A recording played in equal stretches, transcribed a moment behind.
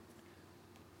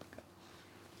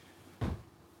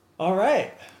All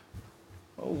right.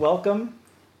 Well, welcome,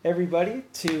 everybody,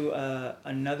 to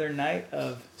another night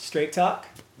of Straight Talk.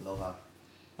 Aloha.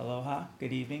 Aloha.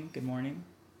 Good evening. Good morning,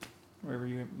 wherever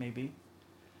you may be.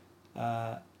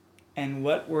 And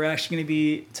what we're actually going to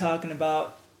be talking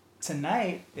about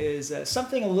tonight is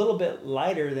something a little bit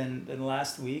lighter than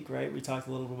last week, right? We talked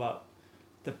a little bit about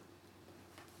the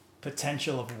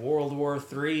potential of World War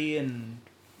III and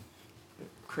the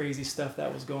crazy stuff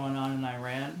that was going on in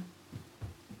Iran.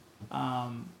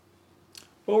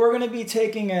 But we're going to be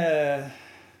taking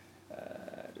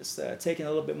taking a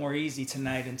little bit more easy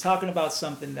tonight and talking about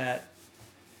something that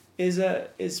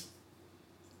is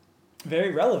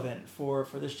very relevant for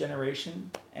this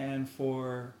generation and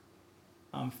for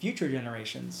future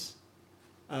generations.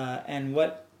 And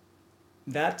what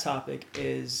that topic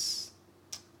is: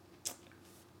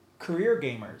 career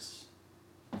gamers.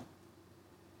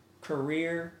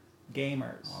 Career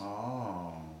gamers.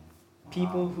 Oh.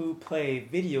 People Wow. who play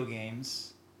video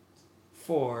games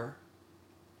for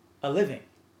a living.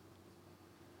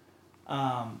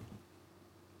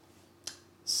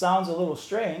 Sounds a little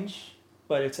strange,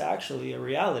 but it's actually a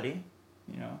reality.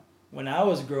 You know, when I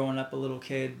was growing up a little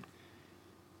kid,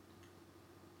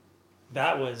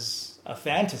 that was a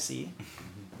fantasy,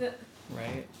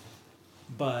 right?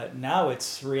 But now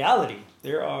it's reality.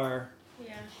 There are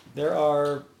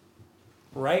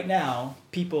right now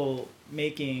people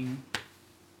making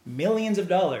millions of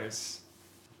dollars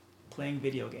playing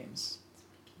video games.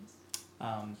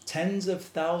 Tens of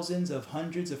thousands of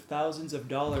hundreds of thousands of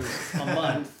dollars a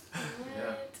month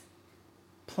Yeah.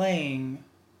 playing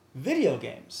video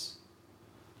games.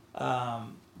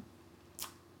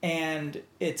 And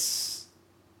it's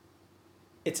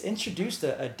introduced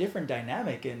a different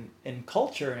dynamic in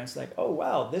culture, and it's like, oh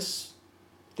wow, this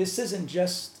isn't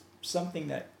just something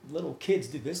that little kids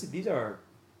do.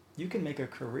 You can make a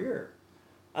career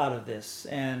out of this,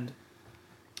 and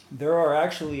there are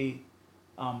actually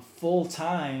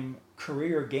full-time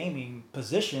career gaming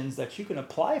positions that you can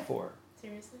apply for.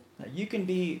 Seriously? You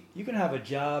can have a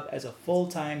job as a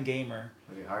full-time gamer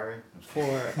Are you hiring?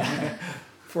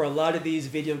 for a lot of these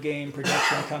video game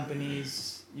production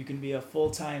companies. You can be a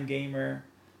full-time gamer,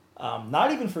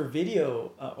 not even for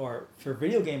video or for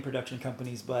video game production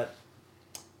companies, but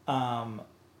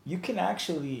you can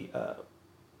actually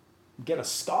get a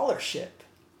scholarship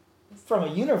from a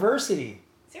university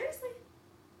Seriously?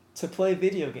 to play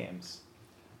video games,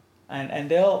 and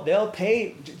they'll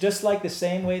pay just like the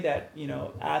same way that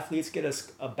athletes get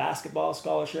a basketball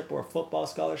scholarship or a football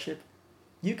scholarship.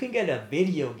 You can get a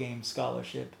video game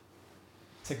scholarship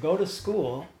to go to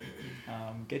school,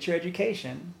 get your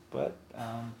education, but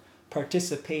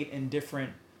participate in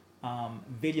different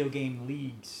video game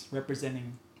leagues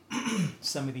representing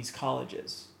some of these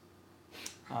colleges.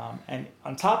 And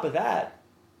on top of that,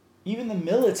 even the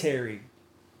military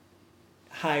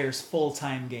hires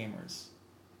full-time gamers.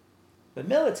 The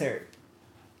military.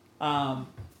 Now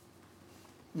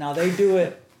they do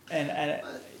it, and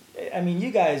I mean,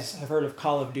 you guys have heard of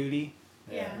Call of Duty,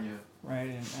 Yeah. right?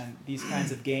 And these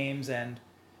kinds of games, and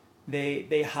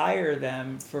they hire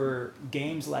them for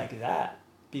games like that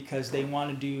because they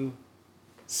want to do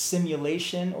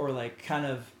simulation or like kind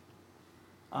of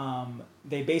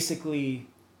they basically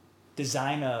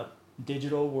design a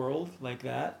digital world like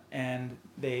that, and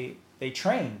they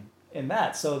train in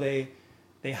that. So they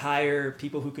hire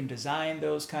people who can design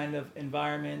those kind of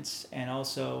environments and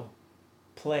also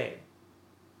play,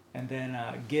 and then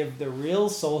give the real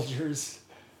soldiers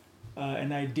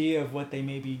an idea of what they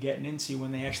may be getting into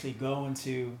when they actually go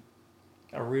into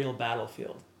a real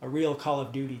battlefield, a real Call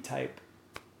of Duty type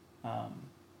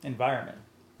environment.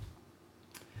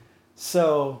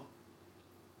 So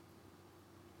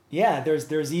yeah,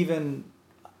 there's even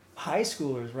high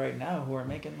schoolers right now who are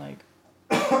making like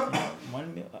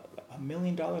 $1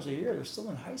 million a year. They're still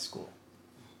in high school.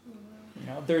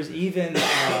 There's even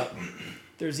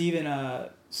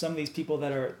some of these people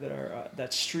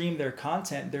that stream their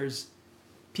content. There's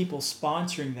people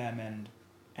sponsoring them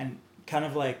and kind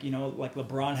of like like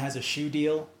LeBron has a shoe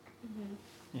deal.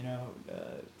 Mm-hmm.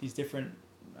 These different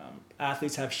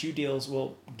athletes have shoe deals.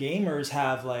 Well, gamers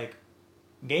have like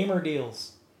gamer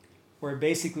deals, where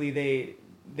basically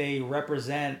they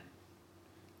represent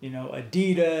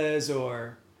Adidas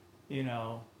or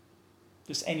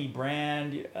just any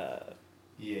brand,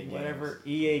 EA whatever,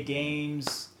 EA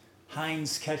Games,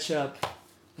 Heinz ketchup,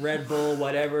 Red Bull,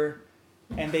 whatever,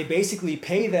 and they basically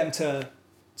pay them to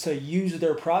use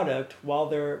their product while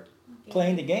they're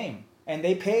playing the game, and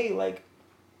they pay like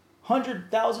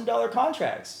 $100,000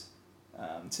 contracts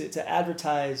to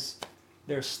advertise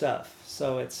their stuff.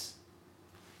 So it's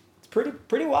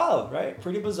pretty wild, right?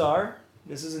 Pretty bizarre.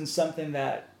 This isn't something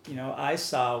that I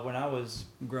saw when I was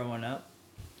growing up.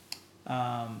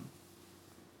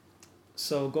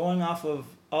 So going off of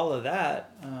all of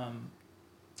that,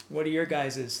 what are your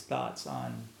guys' thoughts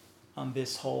on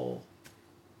this whole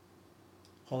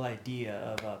idea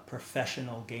of a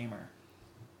professional gamer?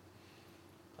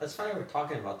 It's funny we're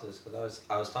talking about this because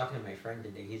I was talking to my friend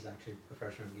today. He's actually a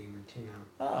professional gamer too now.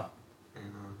 Oh,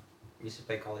 And we used to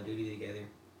play Call of Duty together.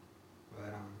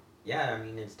 But yeah, I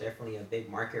mean it's definitely a big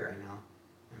market right now.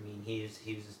 I mean he was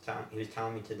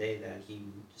telling me today that he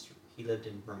lived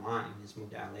in Vermont and just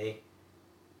moved to LA.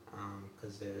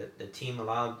 Because the team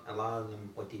allowed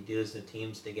them, what they do is the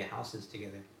teams, they get houses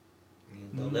together. I mean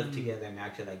they'll live together and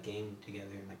actually like game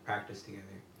together and like practice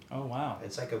together. oh wow.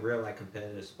 It's like a real like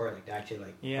competitive sport. Like they actually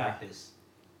like practice.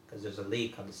 Because there's a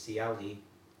league called the CL League,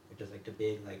 which is like the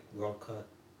big like World Cup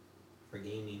for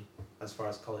gaming as far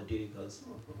as Call of Duty goes.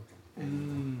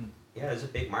 And, yeah, it's a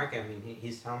big market. I mean,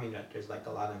 he's telling me that there's like a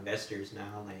lot of investors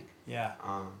now. Like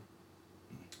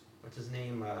what's his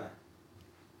name?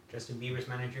 Justin Bieber's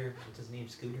manager. What's his name?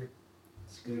 Scooter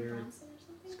Brunson or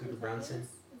something? Scooter Brunson.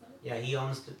 Yeah, he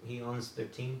owns their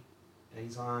team that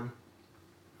he's on.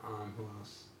 Who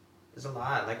else? There's a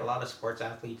lot of sports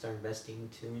athletes are investing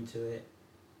too into it.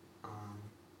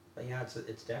 But yeah,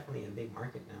 it's definitely a big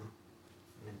market now.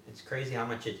 And it's crazy how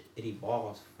much it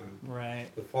evolves from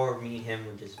before me and him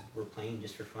were playing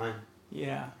just for fun.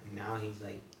 Yeah. And now he's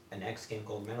like an X Game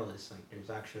gold medalist. Like there's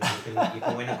actually you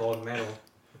can win a gold medal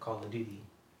for Call of Duty.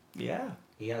 Yeah.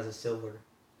 He has a silver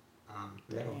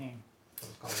medal for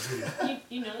Call of Duty.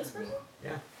 You know this person?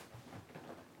 Yeah.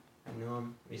 I know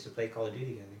him. We used to play Call of Duty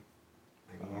together.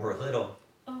 Like when we were little.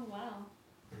 Oh wow.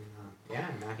 And yeah,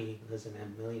 now he lives in a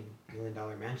 $1 million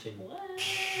mansion. What?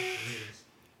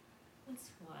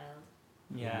 That's wild.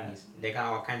 Yeah. They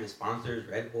got all kinds of sponsors: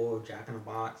 Red Bull, Jack in the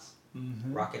Box,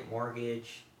 Rocket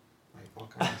Mortgage, like all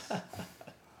kinds. A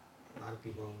lot of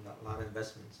people, a lot of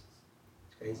investments.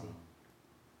 It's crazy.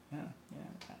 Yeah.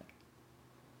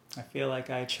 I feel like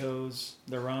I chose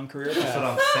the wrong career path. That's what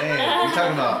I'm saying. You're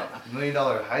talking about $1 million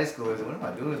high schoolers. What am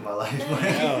I doing with my life?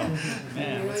 Oh,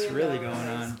 man, what's really going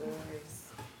on?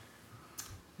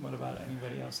 What about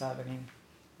anybody else have any?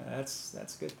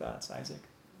 That's good thoughts, Isaac.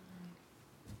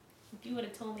 If you would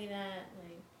have told me that,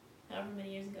 like, however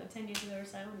many years ago, 10 years ago or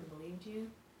so, I wouldn't have believed you.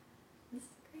 This is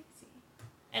crazy.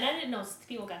 And I didn't know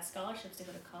people got scholarships to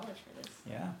go to college for this.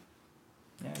 Yeah.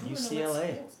 Yeah, I don't even know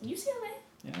UCLA. what schools. UCLA?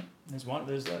 Yeah, there's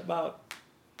about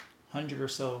 100 or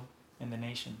so in the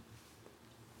nation.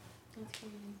 That's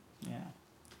crazy. Yeah.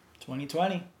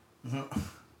 2020. It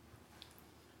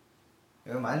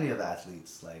reminds me of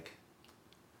athletes, like,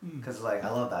 because like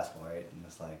I love basketball, right? And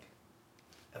it's like,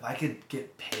 if I could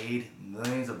get paid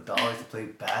millions of dollars to play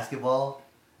basketball,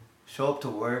 show up to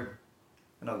work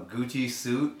in a Gucci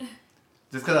suit,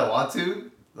 just because I want to,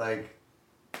 like,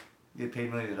 get paid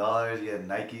millions of dollars, you get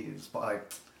Nike,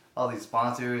 like, all these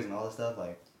sponsors and all this stuff,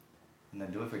 like, and then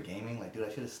do it for gaming, like, dude, I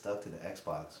should have stuck to the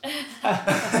Xbox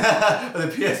or the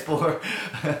PS4.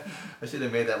 I should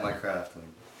have made that my craft. Like,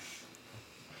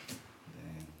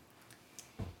 dang.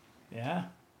 Yeah.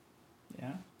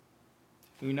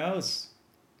 Who knows?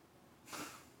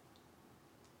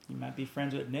 You might be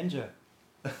friends with Ninja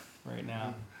right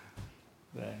now.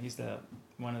 He's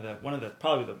one of the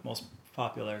probably the most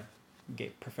popular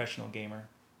professional gamer.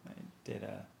 I did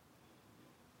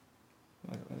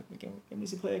what game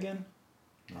does he play again?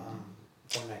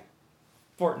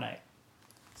 Fortnite.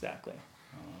 Exactly.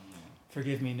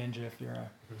 Forgive me, Ninja, if you're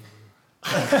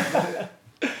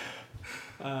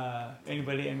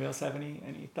anybody else have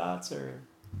any thoughts or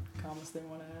comments they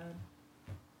want to add?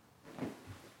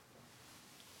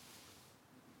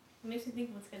 It makes me think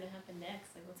what's going to happen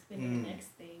next. Like, what's going to be the next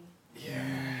thing?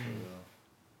 Yeah.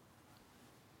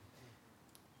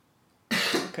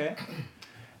 Okay.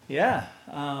 Yeah.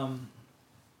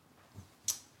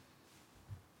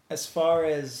 As far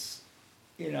as,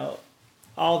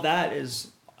 all that is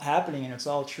happening and it's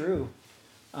all true.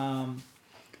 But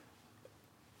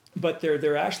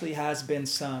there actually has been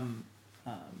some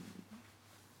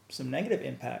negative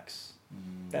impacts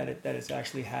that it's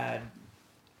actually had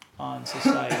on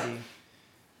society.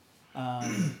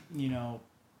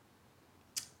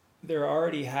 There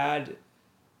already had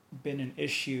been an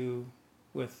issue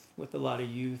with a lot of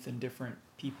youth and different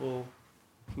people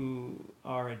who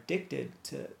are addicted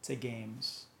to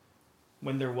games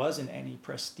when there wasn't any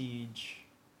prestige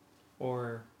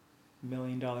or $1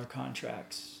 million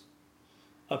contracts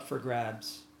up for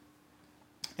grabs.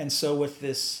 And so with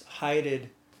this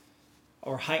heightened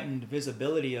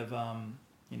visibility of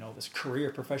this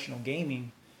career professional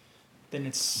gaming, then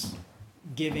it's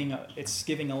it's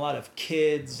giving a lot of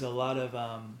kids, a lot of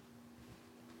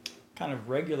kind of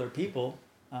regular people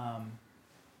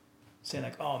saying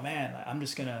like, oh man, I'm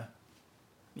just gonna,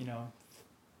 you know,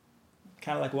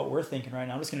 kind of like what we're thinking right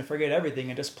now. I'm just gonna forget everything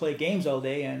and just play games all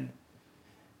day and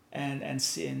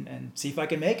see if I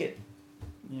can make it.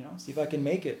 You know, see if I can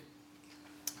make it.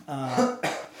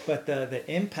 But the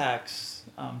impacts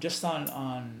just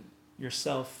on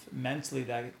yourself mentally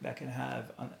that can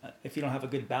have if you don't have a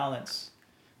good balance,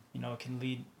 you know, it can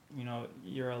lead. You know,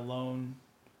 you're alone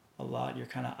a lot. You're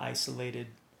kind of isolated,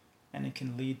 and it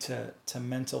can lead to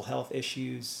mental health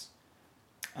issues.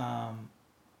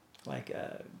 Like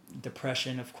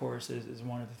depression, of course, is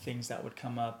one of the things that would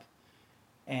come up,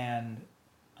 and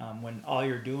when all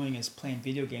you're doing is playing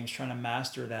video games, trying to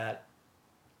master that,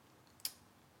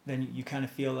 then you kind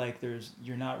of feel like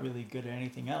you're not really good at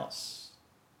anything else.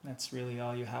 That's really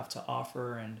all you have to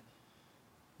offer, and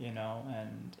you know,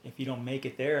 and if you don't make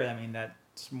it there, I mean,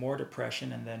 that's more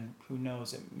depression, and then who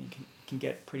knows? It can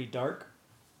get pretty dark.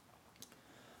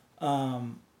 But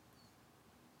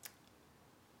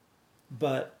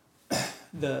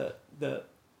the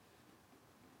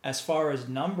as far as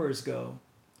numbers go,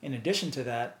 in addition to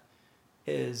that,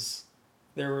 is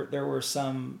there were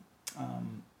some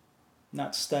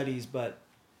not studies, but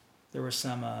there were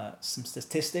some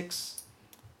statistics,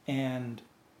 and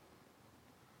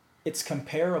it's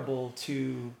comparable to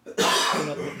you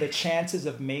know the chances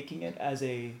of making it as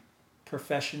a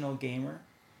professional gamer,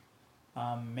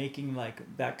 making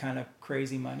like that kind of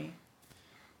crazy money,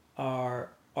 are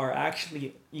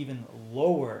actually even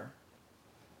lower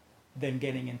than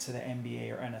getting into the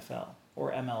NBA or NFL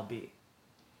or MLB.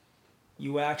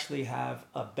 You actually have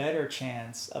a better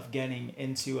chance of getting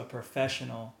into a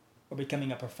professional or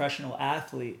becoming a professional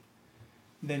athlete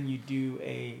than you do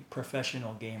a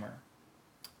professional gamer.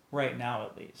 Right now,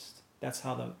 at least, that's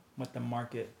how what the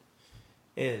market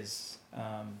is.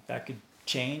 That could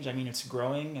change. I mean, it's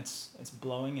growing, it's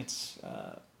blowing, it's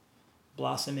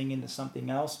blossoming into something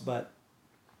else. But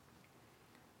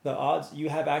the odds you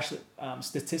have actually,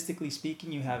 statistically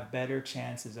speaking, you have better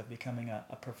chances of becoming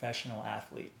a professional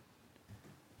athlete,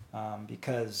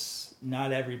 because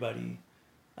not everybody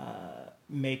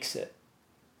makes it.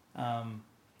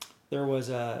 There was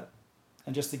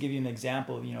and just to give you an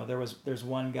example, you know, there's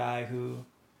one guy who,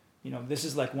 you know, this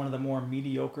is like one of the more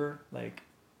mediocre like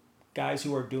guys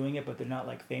who are doing it, but they're not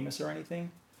like famous or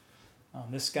anything.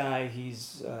 This guy,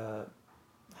 he's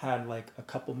had like a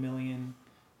couple million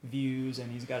views,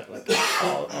 and he's got like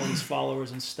all these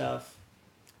followers and stuff.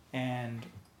 And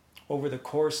over the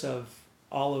course of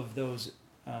all of those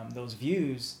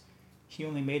views, he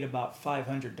only made about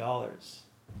 $500.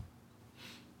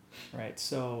 Right,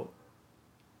 so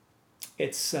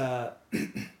it's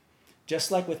just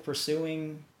like with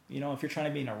pursuing, you know, if you're trying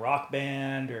to be in a rock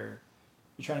band, or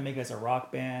you're trying to make it as a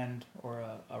rock band, or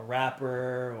a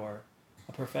rapper, or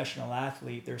a professional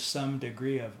athlete, there's some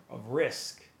degree of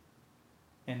risk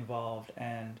involved.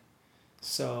 And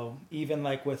so even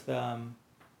like with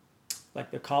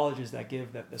like the colleges that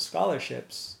give the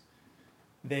scholarships,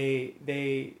 they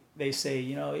say,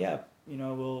 you know, yeah, you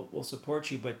know, we'll support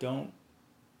you, but don't,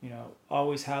 you know,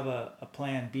 always have a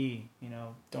plan B. You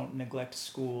know, don't neglect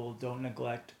school, don't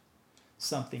neglect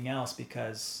something else,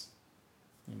 because,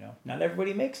 you know, not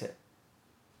everybody makes it.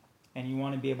 And you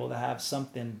want to be able to have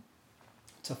something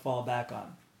to fall back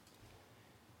on.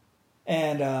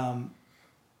 And,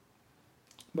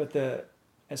 but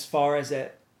as far as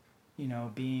it, you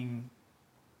know, being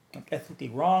like ethically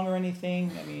wrong or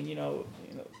anything, I mean, you know,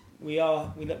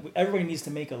 everybody needs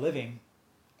to make a living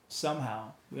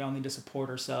somehow. We all need to support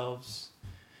ourselves.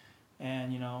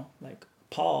 And, you know, like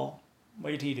Paul,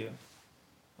 what did he do?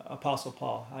 Apostle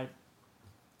Paul.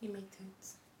 He made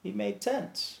tents. He made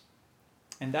tents.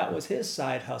 And that was his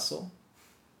side hustle,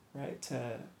 right?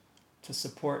 To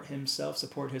support himself,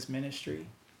 support his ministry.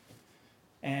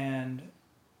 And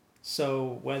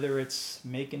so whether it's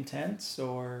making tents,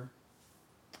 or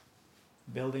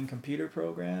building computer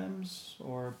programs,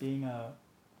 or being a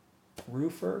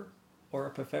roofer, or a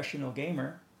professional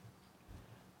gamer,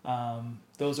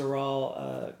 those are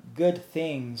all good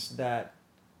things that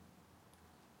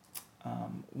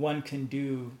one can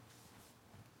do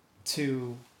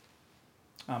to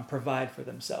provide for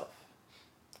themselves.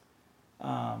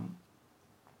 I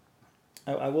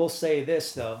will say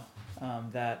this though,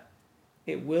 that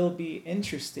it will be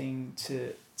interesting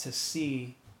to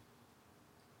see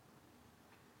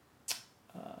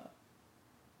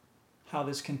how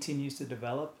this continues to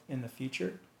develop in the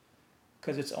future,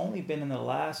 because it's only been in the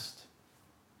last,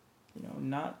 you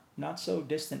know, not so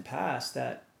distant past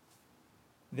that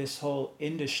this whole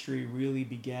industry really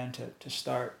began to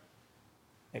start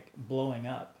like blowing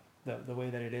up the way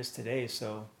that it is today.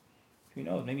 So who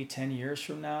knows, maybe 10 years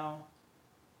from now,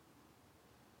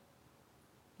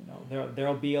 you know,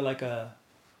 there'll be like a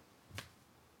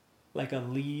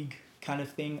league kind of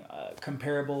thing,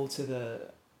 comparable to the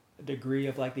degree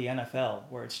of like the NFL,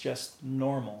 where it's just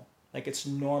normal. Like it's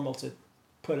normal to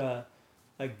put a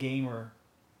gaming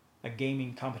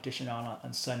competition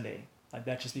on Sunday. Like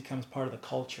that just becomes part of the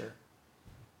culture,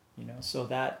 you know. So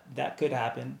that could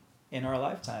happen in our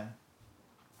lifetime.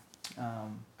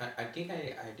 I think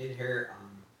I did hear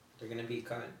they're gonna be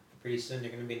coming pretty soon.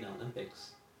 They're gonna be in the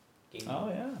Olympics. Gaming. Oh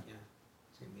yeah. Yeah,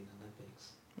 it's gonna be in the Olympics.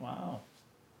 Wow.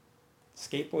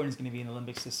 Skateboarding is going to be in the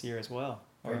Olympics this year as well,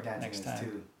 or Breakdancing next is time.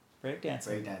 too. Breakdancing.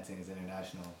 Breakdancing is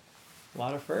international. A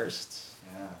lot of firsts.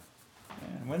 Yeah.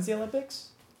 And when's the Olympics?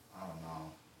 I don't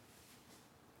know.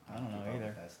 I don't know Keep up with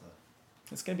either. that stuff.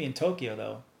 It's going to be in Tokyo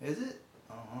though, Is it?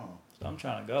 I don't know. so I'm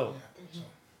trying to go.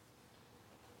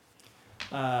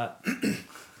 Yeah, I think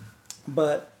so.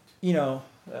 But you know,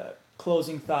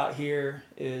 closing thought here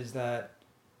is that,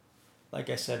 like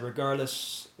I said,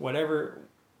 regardless, whatever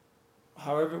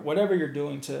you're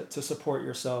doing to support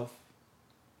yourself.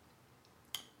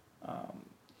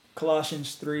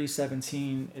 Colossians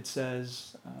 3:17, it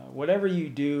says, whatever you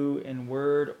do in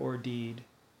word or deed,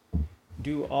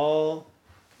 do all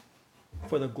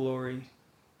for the glory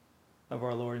of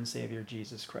our Lord and Savior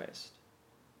Jesus Christ.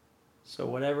 So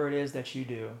whatever it is that you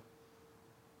do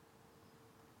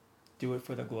it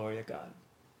for the glory of God.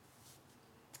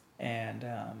 And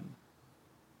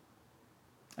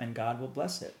God will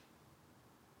bless it,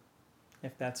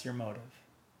 if that's your motive.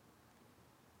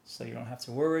 So you don't have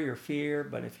to worry or fear,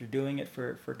 but if you're doing it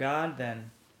for God,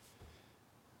 then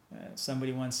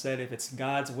somebody once said, if it's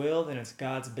God's will, then it's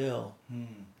God's bill.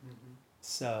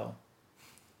 So,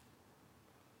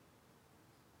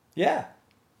 yeah,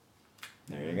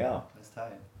 there you go. That's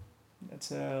tight.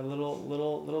 That's a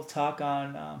little talk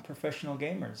on professional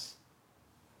gamers.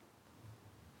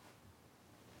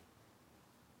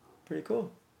 Pretty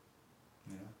cool.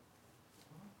 Yeah.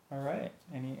 All right.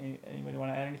 Anybody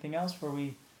want to add anything else before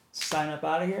we sign up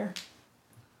out of here?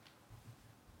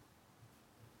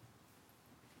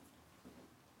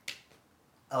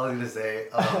 I was gonna say,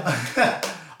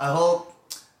 I hope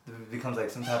it becomes like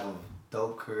some type of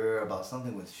dope career about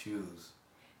something with shoes.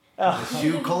 The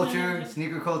shoe culture,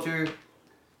 sneaker culture,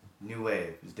 new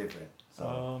wave is different. So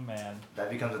Oh man. that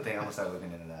becomes a thing. I'm gonna start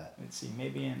looking into that. Let's see.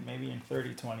 Maybe in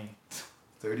 3020.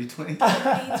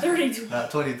 30-20? 32.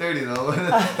 Not 20-30 though.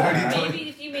 30-20. Maybe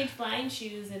if you made flying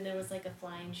shoes and there was like a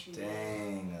flying shoe.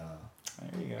 Dang.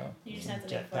 There you go. You just have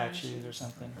to make flying Jetpack shoes or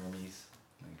something. Hermes.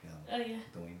 Like, Oh yeah.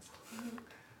 the wings.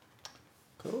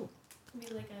 Cool.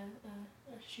 Maybe like a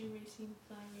shoe racing,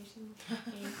 fly racing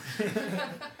game.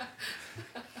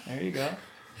 There you go.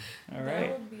 All That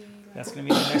right. would be like- That's gonna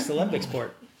be the next Olympic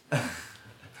sport.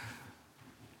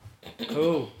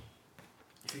 Cool.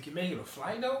 If you can make it a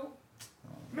flight though,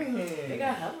 They man.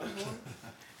 got hella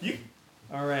more.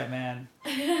 All right, man.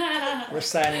 We're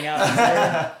signing out from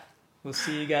here. We'll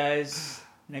see you guys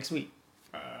next week.